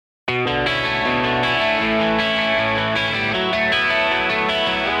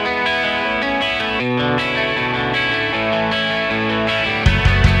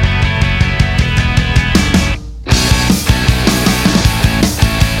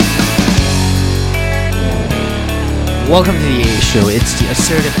Welcome to the A Show. It's the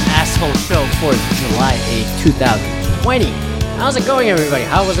Assertive Asshole Show for July 8th, 2020. How's it going, everybody?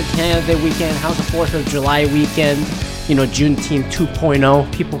 How was the Canada Day weekend? How's the 4th of July weekend? You know, Juneteenth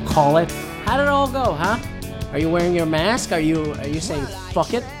 2.0, people call it. How did it all go, huh? Are you wearing your mask? Are you saying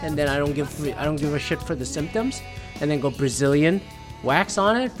fuck it, and then I don't give a shit for the symptoms, and then go Brazilian wax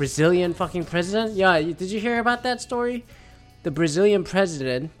on it? Brazilian fucking president? Yeah, did you hear about that story? The Brazilian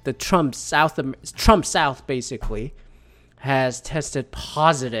president, the Trump South basically, has tested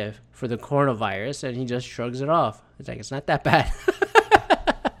positive for the coronavirus, and he just shrugs it off. It's like, it's not that bad.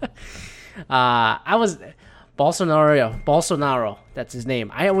 Bolsonaro, that's his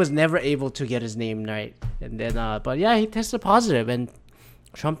name. I was never able to get his name right. And then, but yeah, he tested positive, and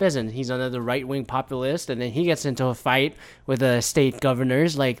Trump isn't. He's another right-wing populist, and then he gets into a fight with the state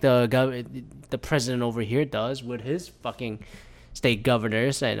governors, like the president over here does with his fucking state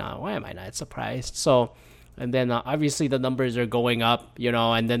governors. And why am I not surprised? So, and then obviously the numbers are going up, you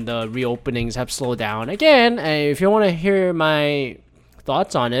know, and then the reopenings have slowed down. Again, if you want to hear my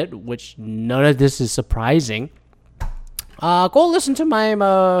thoughts on it, which none of this is surprising, go listen to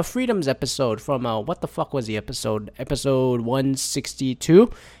my freedoms episode from what the fuck was the episode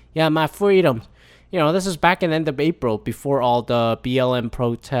 162. Yeah, my freedoms. You know, this is back in the end of April, before all the BLM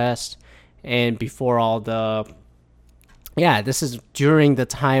protests and before all the this is during the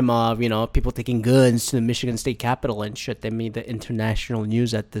time of, you know, people taking guns to the Michigan State Capitol and shit. They made the international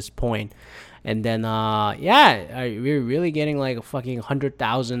news at this point. And then we're really getting like a fucking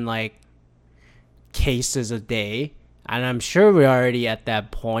 100,000 like cases a day. And I'm sure we're already at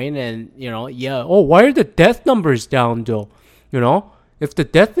that point. And, you know, why are the death numbers down though? You know, if the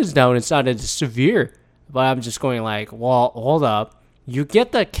death is down, it's not as severe. But I'm just going like, well, hold up. You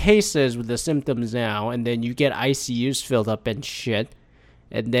get the cases with the symptoms now, and then you get ICUs filled up and shit.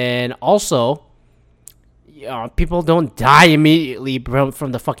 And then also, you know, people don't die immediately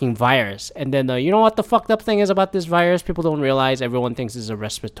from the fucking virus. And then, you know what the fucked up thing is about this virus? People don't realize. Everyone thinks it's a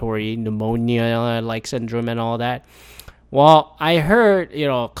respiratory pneumonia-like syndrome and all that. Well, I heard, you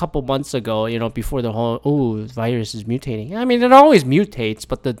know, a couple months ago, you know, before the whole, virus is mutating. I mean, it always mutates,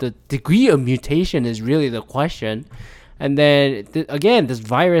 but the degree of mutation is really the question. And then, again, this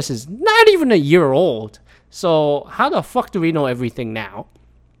virus is not even a year old. So how the fuck do we know everything now?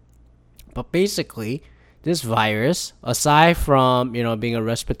 But basically, this virus, aside from, you know, being a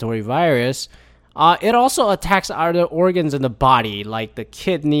respiratory virus, it also attacks other organs in the body, like the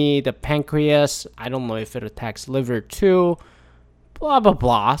kidney, the pancreas. I don't know if it attacks liver too, blah, blah,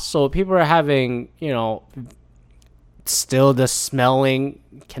 blah. So people are having, you know, still the smelling,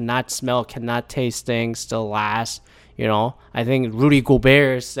 cannot smell, cannot taste things, still lasts. You know, I think Rudy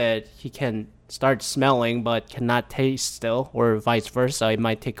Gobert said he can start smelling but cannot taste still, or vice versa. It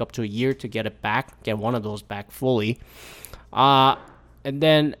might take up to a year to get it back, get one of those back fully. And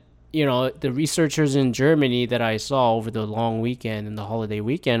then, you know, the researchers in Germany that I saw over the long weekend and the holiday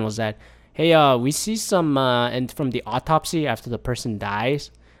weekend was that, hey, we see some, and from the autopsy after the person dies,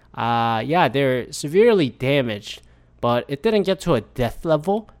 they're severely damaged, but it didn't get to a death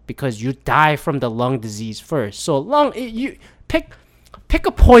level because you die from the lung disease first. So you pick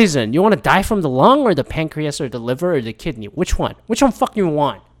a poison. You want to die from the lung or the pancreas or the liver or the kidney? Which one? Which one fuck you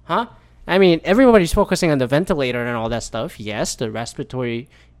want? Huh? I mean, everybody's focusing on the ventilator and all that stuff. Yes, the respiratory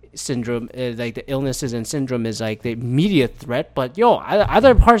syndrome, like the illnesses and syndrome is like the immediate threat. But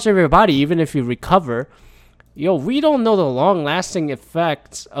other parts of your body, even if you recover, we don't know the long-lasting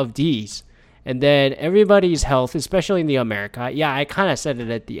effects of these. And then everybody's health, especially in the America. Yeah, I kind of said it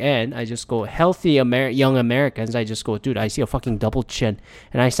at the end. I just go, healthy young Americans. I just go, dude, I see a fucking double chin.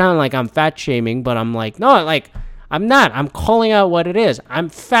 And I sound like I'm fat shaming, but I'm like, no, like, I'm not. I'm calling out what it is. I'm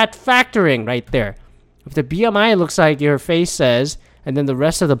fat factoring right there. If the BMI looks like your face says, and then the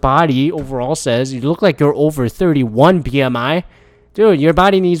rest of the body overall says, you look like you're over 31 BMI, dude, your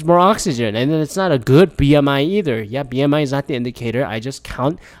body needs more oxygen, and then it's not a good BMI either. Yeah, BMI is not the indicator. I just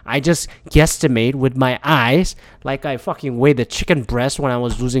guesstimate with my eyes, like I fucking weighed the chicken breast when I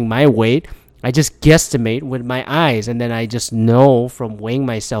was losing my weight. I just guesstimate with my eyes, and then I just know from weighing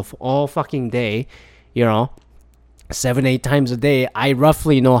myself all fucking day, 7-8 times a day, I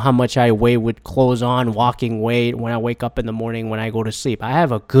roughly know how much I weigh with clothes on, walking weight, when I wake up in the morning, when I go to sleep. I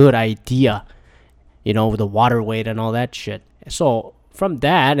have a good idea, with the water weight and all that shit. So from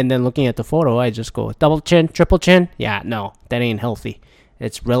that, and then looking at the photo, I just go, double chin, triple chin? Yeah, no, that ain't healthy.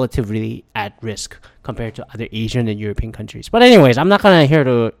 It's relatively at risk compared to other Asian and European countries. But anyways, I'm not going to here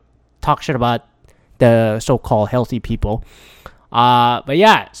to talk shit about the so-called healthy people. But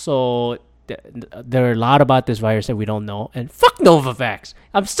yeah, so there are a lot about this virus that we don't know. And fuck Novavax.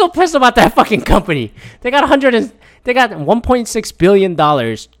 I'm still pissed about that fucking company. They got 1.6 billion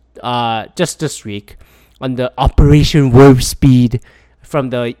dollars just this week on the Operation Warp Speed from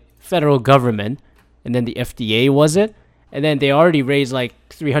the federal government, and then the FDA was it, and then they already raised like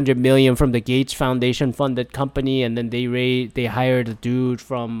 300 million from the Gates Foundation funded company, and then they hired a dude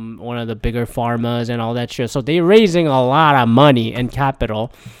from one of the bigger pharmas and all that shit. So they're raising a lot of money and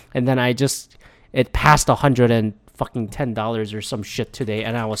capital, and then it passed $110 or some shit today,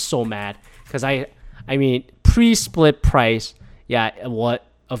 and I was so mad because I mean pre-split price, yeah, what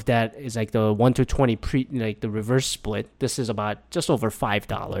of that is like the 1 to 20 like the reverse split. This is about just over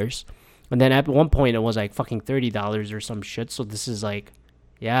 $5. And then at one point it was like fucking $30 or some shit. So this is like,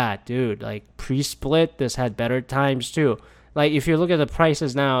 yeah, dude, like pre-split, this had better times too. Like if you look at the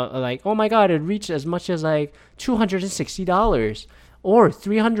prices now, like, oh my God, it reached as much as like $260 or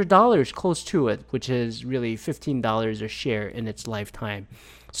 $300 close to it, which is really $15 a share in its lifetime.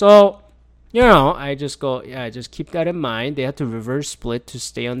 So, you know, I just keep that in mind. They had to reverse split to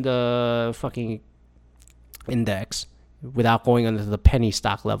stay on the fucking index without going under the penny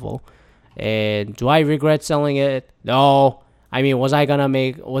stock level. And do I regret selling it? No. I mean, was I gonna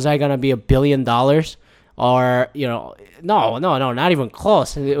be $1 billion? Or, you know, no, not even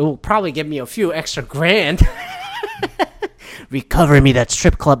close. It will probably give me a few extra grand. Recover me that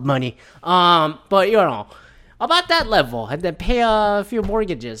strip club money. But you know, about that level, and then pay a few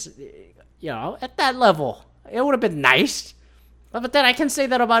mortgages. You know, at that level, it would have been nice. But then I can say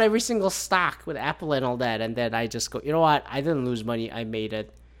that about every single stock with Apple and all that. And then I just go, you know what? I didn't lose money. I made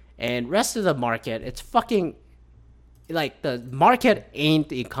it. And rest of the market, it's fucking, like, the market ain't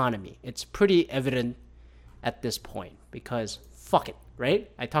the economy. It's pretty evident at this point because fuck it, right?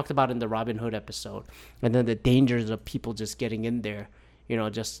 I talked about in the Robinhood episode. And then the dangers of people just getting in there, you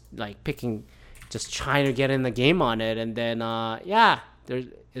know, just like just trying to get in the game on it. And then, yeah,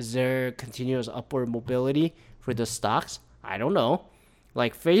 is there continuous upward mobility for the stocks? I don't know.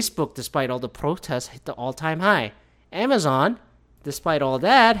 Like Facebook, despite all the protests, hit the all-time high. Amazon, despite all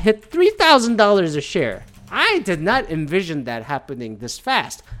that, hit $3,000 a share. I did not envision that happening this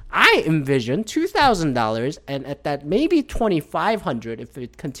fast. I envisioned $2,000 and at that maybe $2,500 if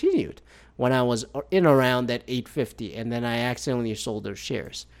it continued when I was in around that $850, and then I accidentally sold those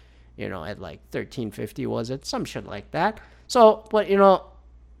shares, you know, at like $13.50 was it? Some shit like that. So, but you know,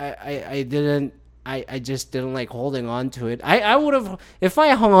 I just didn't like holding on to it. I would have, if I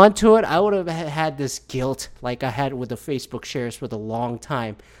hung on to it, I would have had this guilt like I had with the Facebook shares for the long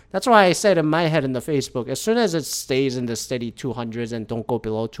time. That's why I said in my head in the Facebook, as soon as it stays in the steady 200s and don't go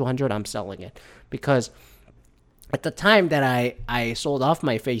below 200, I'm selling it. Because at the time that I sold off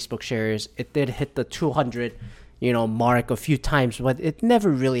my Facebook shares, it did hit the 200, you know, mark a few times, but it never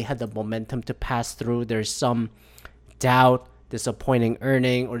really had the momentum to pass through. There's some doubt, disappointing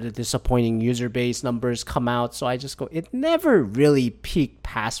earning, or the disappointing user base numbers come out. So I just go, it never really peaked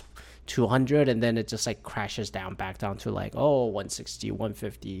past 200, and then it just like crashes back down to like 160,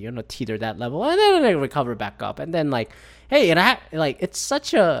 150, you know, teeter that level, and then it recover back up. And then like, hey, it's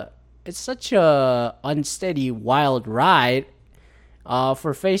such a unsteady wild ride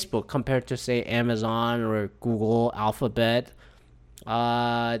for Facebook compared to say Amazon or Google, Alphabet,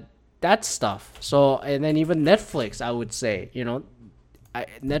 that stuff. So, and then even Netflix, I would say, you know,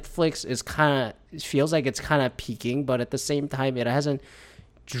 Netflix is feels like it's kind of peaking, but at the same time, it hasn't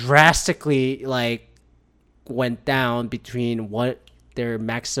drastically like went down between what their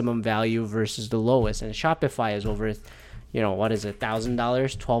maximum value versus the lowest. And Shopify is over, you know, what is it, $1,000,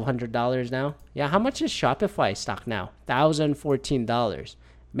 $1,200 now? Yeah, how much is Shopify stock now? $1,014.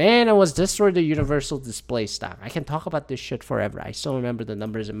 Man, it was this or the Universal Display stock. I can talk about this shit forever. I still remember the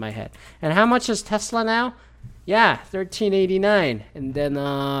numbers in my head. And how much is Tesla now? Yeah, $13.89. And then,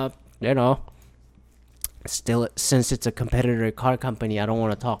 you know, still, since it's a competitor car company, I don't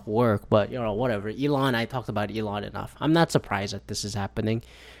want to talk work, but, you know, whatever. Elon, I talked about Elon enough. I'm not surprised that this is happening.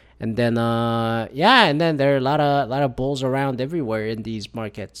 And then, yeah, and then there are a lot of bulls around everywhere in these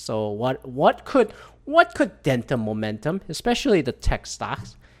markets. So what could dent the momentum, especially the tech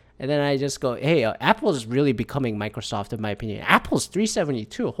stocks? And then I just go, hey, Apple is really becoming Microsoft, in my opinion. Apple's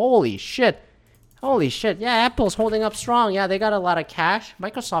 372. Holy shit. Yeah, Apple's holding up strong. Yeah, they got a lot of cash.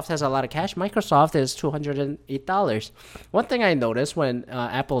 Microsoft has a lot of cash. Microsoft is $208. One thing I noticed when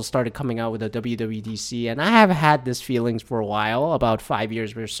Apple started coming out with the WWDC, and I have had this feelings for a while, about 5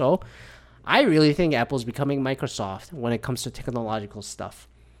 years or so, I really think Apple's becoming Microsoft when it comes to technological stuff.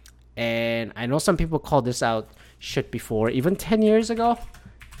 And I know some people called this out shit before, even 10 years ago.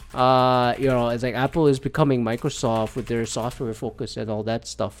 You know, it's like Apple is becoming Microsoft with their software focus and all that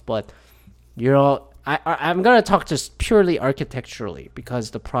stuff. But I'm gonna talk just purely architecturally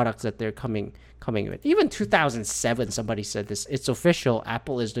because the products that they're coming with. Even 2007, somebody said this. It's official.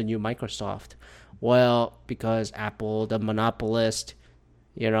 Apple is the new Microsoft. Well, because Apple, the monopolist,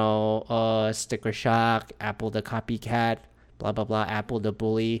 sticker shock, Apple the copycat, blah blah blah, Apple the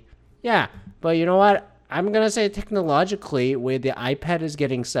bully. Yeah, but you know what? I'm gonna say technologically, where the iPad is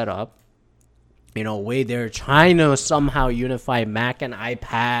getting set up, way they're trying to somehow unify Mac and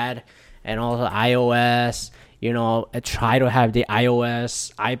iPad and also iOS, try to have the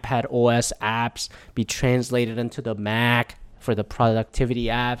iOS, iPad OS apps be translated into the Mac for the productivity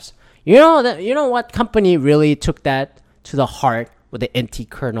apps. You know what company really took that to the heart with the NT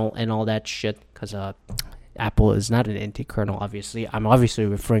kernel and all that shit? Because Apple is not an NT kernel, obviously. I'm obviously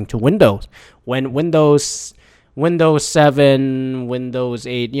referring to Windows. When Windows 7, Windows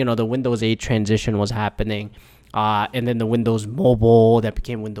 8, the Windows 8 transition was happening. And then the Windows Mobile that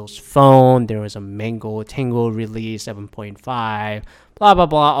became Windows Phone. There was a Mango Tango release, 7.5, blah, blah,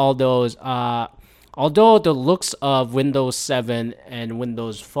 blah, all those. Although the looks of Windows 7 and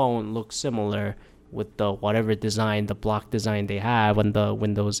Windows Phone look similar with the whatever design, the block design they have on the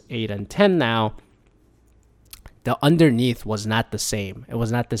Windows 8 and 10 now, the underneath was not the same. It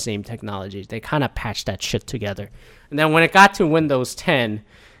was not the same technology. They kind of patched that shit together. And then when it got to Windows 10,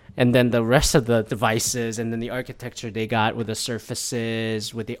 and then the rest of the devices, and then the architecture they got with the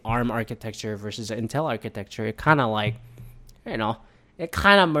Surfaces, with the ARM architecture versus the Intel architecture, it kind of it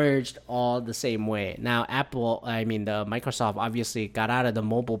kind of merged all the same way. Now, the Microsoft obviously got out of the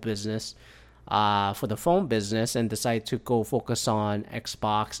mobile business for the phone business and decided to go focus on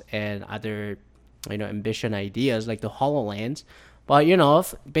Xbox and other, ambition ideas like the HoloLens. But,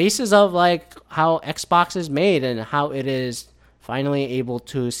 basis of like how Xbox is made and how it is finally able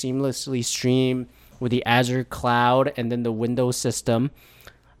to seamlessly stream with the Azure cloud and then the Windows system,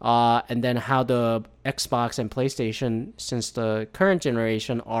 and then how the Xbox and PlayStation, since the current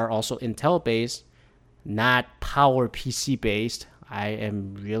generation, are also Intel based, not Power PC based. I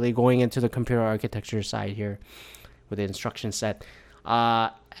am really going into the computer architecture side here with the instruction set.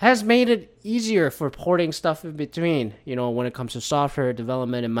 Has made it easier for porting stuff in between. When it comes to software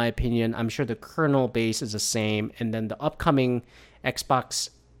development, in my opinion, I'm sure the kernel base is the same. And then the upcoming Xbox,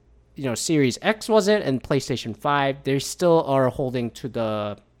 Series X was it, and PlayStation 5, they still are holding to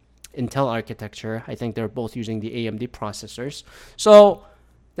the Intel architecture. I think they're both using the AMD processors. So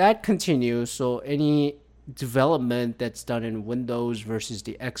that continues. So any development that's done in Windows versus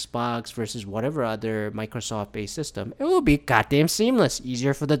the Xbox versus whatever other Microsoft-based system, it will be goddamn seamless.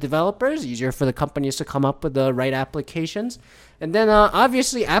 Easier for the developers, easier for the companies to come up with the right applications. And then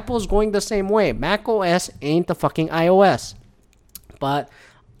obviously Apple's going the same way. Mac OS ain't the fucking iOS. But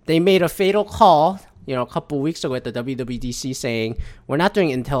they made a fatal call, a couple weeks ago at the WWDC saying, we're not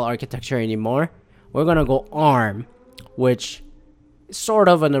doing Intel architecture anymore. We're going to go ARM, which sort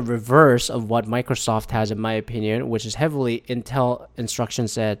of in the reverse of what Microsoft has, in my opinion, which is heavily Intel instruction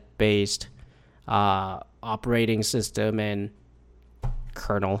set based operating system and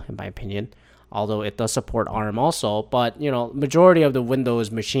kernel, in my opinion. Although it does support ARM also, but majority of the Windows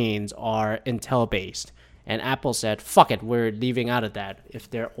machines are Intel based. And Apple said, "Fuck it, we're leaving out of that. If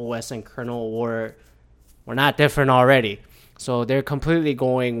their OS and kernel were not different already." So they're completely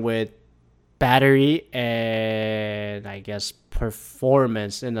going with battery and I guess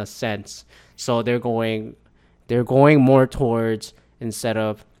performance in a sense. So they're going more towards, instead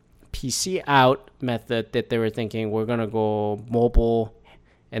of PC out method that they were thinking, we're gonna go mobile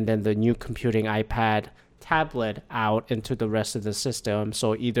and then the new computing iPad tablet out into the rest of the system.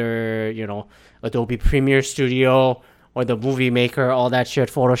 So either Adobe Premiere Studio or the Movie Maker, all that shit,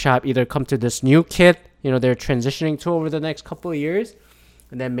 Photoshop, either come to this new kit they're transitioning to over the next couple of years,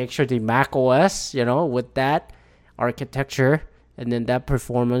 and then make sure the Mac OS, with that architecture and then that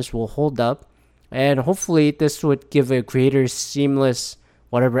performance will hold up. And hopefully this would give a greater seamless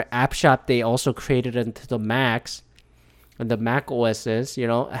whatever app shop they also created into the Macs and the Mac OSs,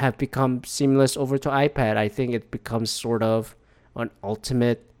 have become seamless over to iPad. I think it becomes sort of an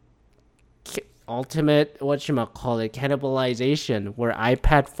ultimate cannibalization where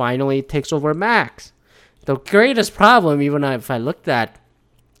iPad finally takes over Macs. The greatest problem, even if I looked at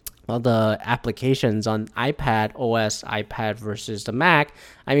all the applications on iPad OS, iPad versus the Mac,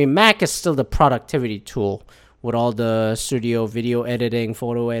 Mac is still the productivity tool with all the studio video editing,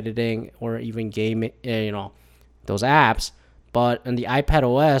 photo editing, or even game, those apps. But on the iPad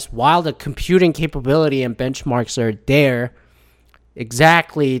OS, while the computing capability and benchmarks are there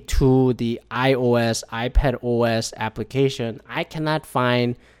exactly to the iOS, iPad OS application, I cannot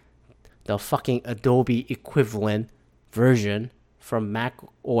find the fucking Adobe equivalent version from Mac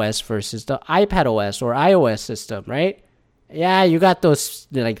OS versus the iPad OS or iOS system, right? Yeah, you got those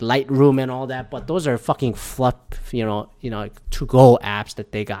like Lightroom and all that, but those are fucking fluff, to go apps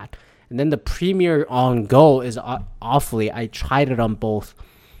that they got. And then the Premiere on Go is awfully. I tried it on both,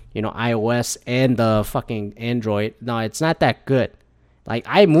 iOS and the fucking Android. No, it's not that good. Like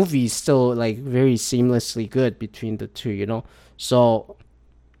iMovie is still like very seamlessly good between the two, So,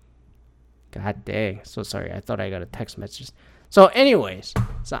 god dang, so sorry. I thought I got a text message. So, anyways,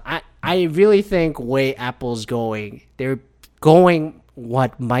 I really think way Apple's going, they're doing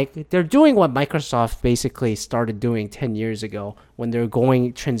what Microsoft basically started doing 10 years ago when they're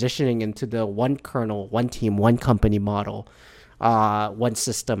transitioning into the one kernel, one team, one company model, one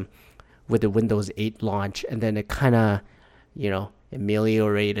system with the Windows 8 launch, and then it kind of,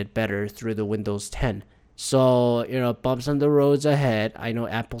 ameliorated better through the Windows 10. So, bumps on the roads ahead. I know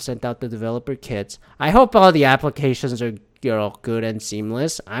Apple sent out the developer kits. I hope all the applications are good and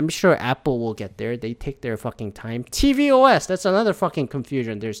seamless. I'm sure Apple will get there. They take their fucking time. tvOS, that's another fucking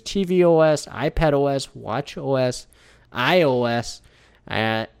confusion. There's tvOS, iPadOS, watchOS, iOS,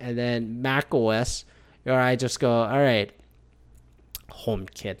 and then macOS. Or I just go, all right,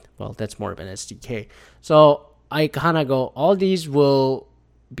 HomeKit. Well, that's more of an SDK. So I kind of go, all these will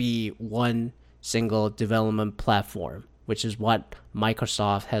be one single development platform, which is what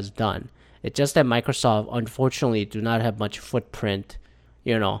Microsoft has done. It's just that Microsoft, unfortunately, do not have much footprint,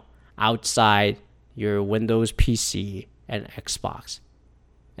 outside your Windows PC and Xbox,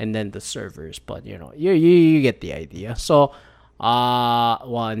 and then the servers. But you get the idea. So,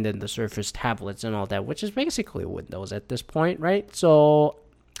 and then the Surface tablets and all that, which is basically Windows at this point, right? So,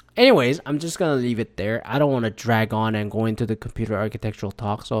 anyways, I'm just gonna leave it there. I don't want to drag on and go into the computer architectural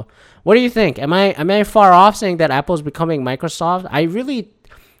talk. So, what do you think? Am I far off saying that Apple's becoming Microsoft? I really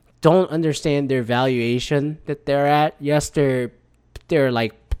don't understand their valuation that they're at. Yes, they're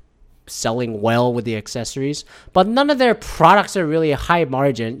like selling well with the accessories, but none of their products are really high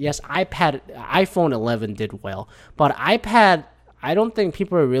margin. Yes, iPhone 11 did well, but iPad, I don't think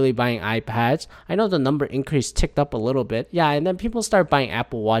people are really buying iPads. I know the number increase ticked up a little bit. Yeah, and then people start buying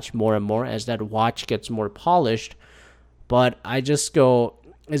Apple Watch more and more as that watch gets more polished. But I just go,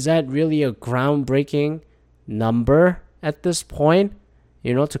 is that really a groundbreaking number at this point?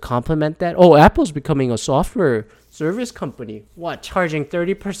 To complement that. Oh, Apple's becoming a software service company. What, charging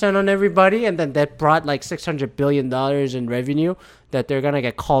 30% on everybody? And then that brought like $600 billion in revenue that they're going to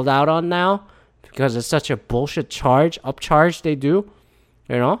get called out on now because it's such a bullshit upcharge they do.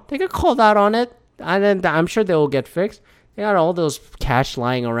 They get called out on it. And then I'm sure they will get fixed. They got all those cash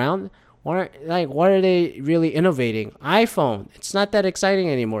lying around. What are they really innovating? iPhone. It's not that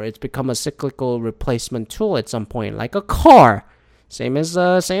exciting anymore. It's become a cyclical replacement tool at some point, like a car. Same as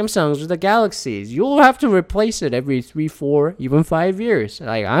Samsung's with the Galaxies. You'll have to replace it every 3, 4, even 5 years.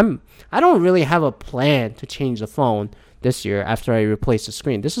 I don't really have a plan to change the phone this year after I replace the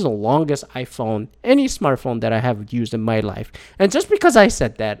screen. This is the longest iPhone, any smartphone that I have used in my life. And just because I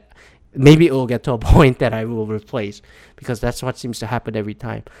said that, maybe it will get to a point that I will replace, because that's what seems to happen every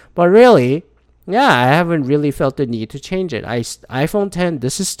time. But really, yeah, I haven't really felt the need to change it. iPhone 10,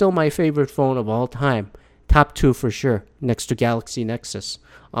 this is still my favorite phone of all time. Top 2 for sure, next to Galaxy Nexus.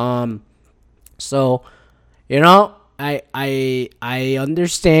 So, I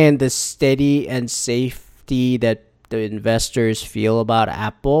understand the steady and safety that the investors feel about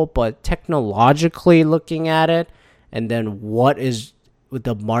Apple, but technologically looking at it, and then what is with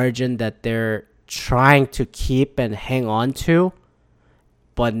the margin that they're trying to keep and hang on to,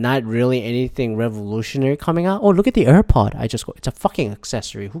 but not really anything revolutionary coming out. Oh, look at the AirPod. It's a fucking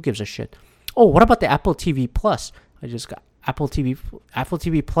accessory. Who gives a shit? Oh, what about the Apple TV Plus? I just got Apple TV. Apple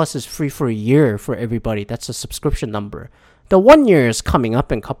TV Plus is free for a year for everybody. That's a subscription number. The 1 year is coming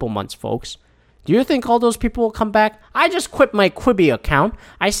up in a couple months, folks. Do you think all those people will come back? I just quit my Quibi account.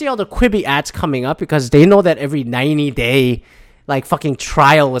 I see all the Quibi ads coming up because they know that every 90-day fucking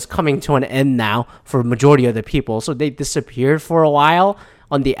trial is coming to an end now for majority of the people. So they disappeared for a while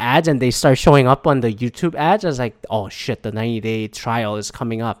on the ads and they start showing up on the YouTube ads. I was like, oh shit, the 90-day trial is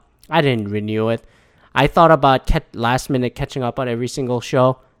coming up. I didn't renew it. I thought about last minute catching up on every single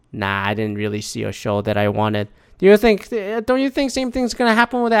show. Nah, I didn't really see a show that I wanted. Don't you think same thing's going to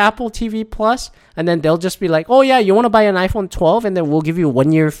happen with the Apple TV Plus? And then they'll just be like, oh yeah, you want to buy an iPhone 12 and then we'll give you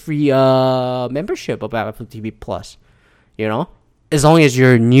 1 year free membership of Apple TV Plus. As long as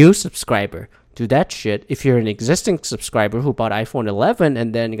you're a new subscriber. Do that shit. If you're an existing subscriber who bought iPhone 11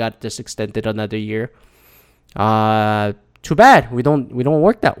 and then got this extended another year, too bad. We don't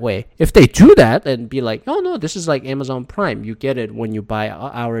work that way. If they do that and be like, oh no, this is like Amazon Prime. You get it when you buy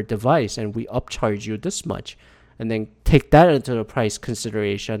our device and we upcharge you this much. and then take that into the price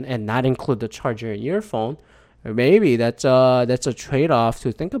consideration and not include the charger in your phone, or maybe that's a trade-off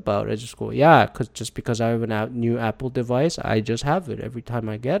to think about. I just go, yeah, just because I have a new Apple device, I just have it every time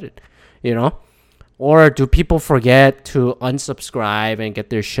I get it, you know? Or do people forget to unsubscribe and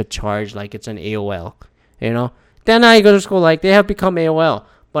get their shit charged like it's an AOL, you know? Then I go to school like they have become AOL.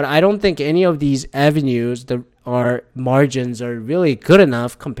 But I don't think any of these avenues, our margins are really good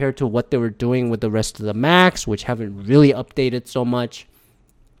enough compared to what they were doing with the rest of the Macs, which haven't really updated so much.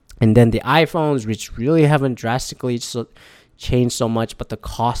 And then the iPhones, which really haven't drastically changed so much, but the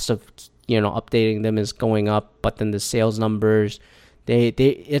cost of, updating them is going up. But then the sales numbers,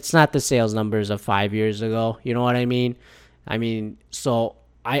 it's not the sales numbers of 5 years ago. You know what I mean? So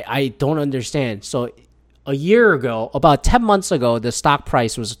I don't understand. So a year ago, about 10 months ago, the stock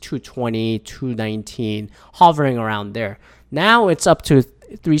price was 220, 219, hovering around there. Now it's up to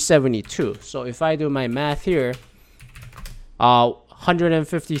 372. So if I do my math here,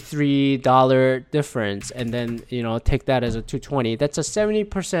 $153 difference, and then, take that as a 220, that's a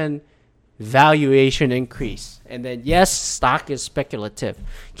 70% valuation increase. And then, yes, stock is speculative.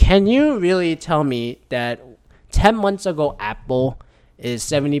 Can you really tell me that 10 months ago, Apple is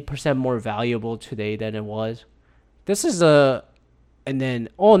 70% more valuable today than it was? This is but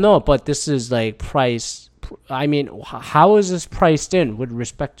this is like price. How is this priced in with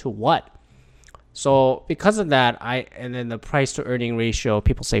respect to what? So because of that, and then the price to earning ratio,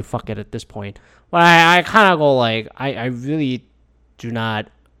 people say fuck it at this point. But I kind of go like, I really do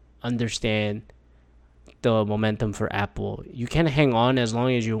not understand the momentum for Apple. You can hang on as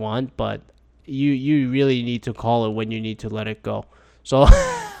long as you want, but you really need to call it when you need to let it go. So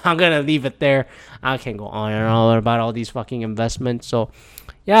I'm going to leave it there. I can't go on and on about all these fucking investments. So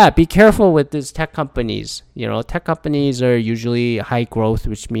yeah, be careful with these tech companies. Tech companies are usually high growth,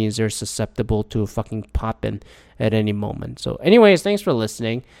 which means they're susceptible to fucking popping at any moment. So anyways, thanks for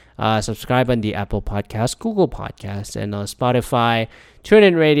listening. Subscribe on the Apple Podcast, Google Podcast, and Spotify,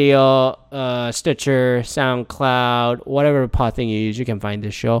 TuneIn Radio, Stitcher, SoundCloud, whatever pod thing you use, you can find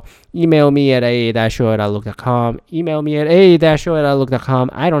this show. Email me at a-show@outlook.com. Email me at a-show@outlook.com.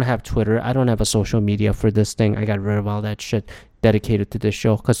 I don't have Twitter. I don't have a social media for this thing. I got rid of all that shit dedicated to this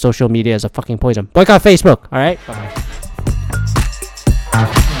show because social media is a fucking poison. Boycott Facebook. All right?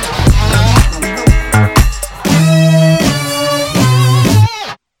 Bye-bye.